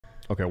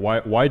Okay,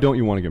 why don't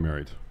you want to get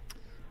married?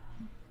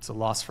 It's a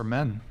loss for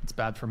men. It's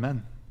bad for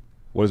men.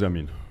 What does that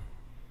mean?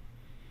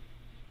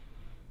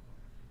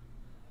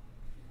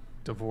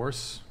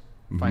 Divorce,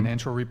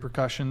 financial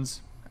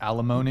repercussions,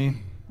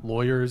 alimony,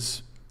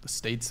 lawyers, the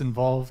state's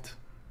involved.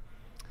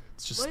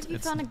 It's just. What if you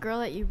found a girl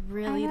that you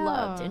really I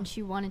loved know. and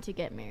she wanted to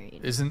get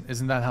married?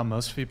 Isn't that how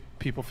most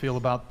people feel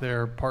about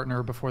their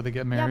partner before they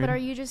get married? Yeah, but are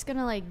you just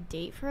gonna like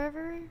date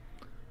forever?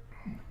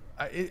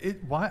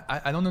 Why?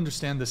 I don't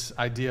understand this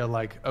idea.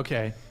 Like,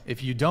 okay,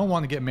 if you don't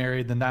want to get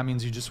married, then that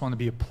means you just want to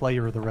be a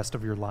player the rest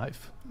of your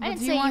life. I didn't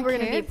do say you you want were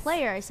gonna be a kids?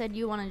 player. I said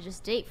you want to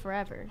just date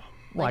forever.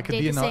 Well, Like, I could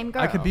date be the same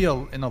girl. I could be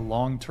in a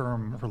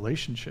long-term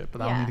relationship,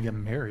 but I don't Yeah. need to get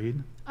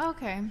married.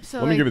 Okay, so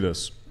Let me give you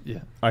this.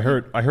 Yeah. I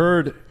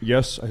heard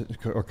yes,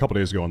 a couple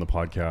days ago on the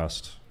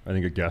podcast, I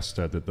think a guest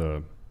said that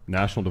the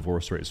national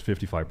divorce rate is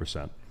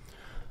 55%.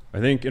 I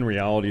think in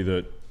reality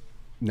the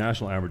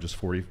national average is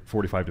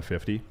 45 to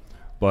 50,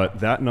 but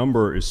that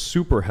number is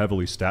super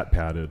heavily stat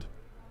padded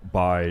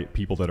by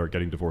people that are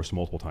getting divorced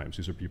multiple times.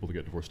 These are people that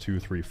get divorced 2,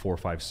 3, 4,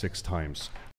 5, 6 times.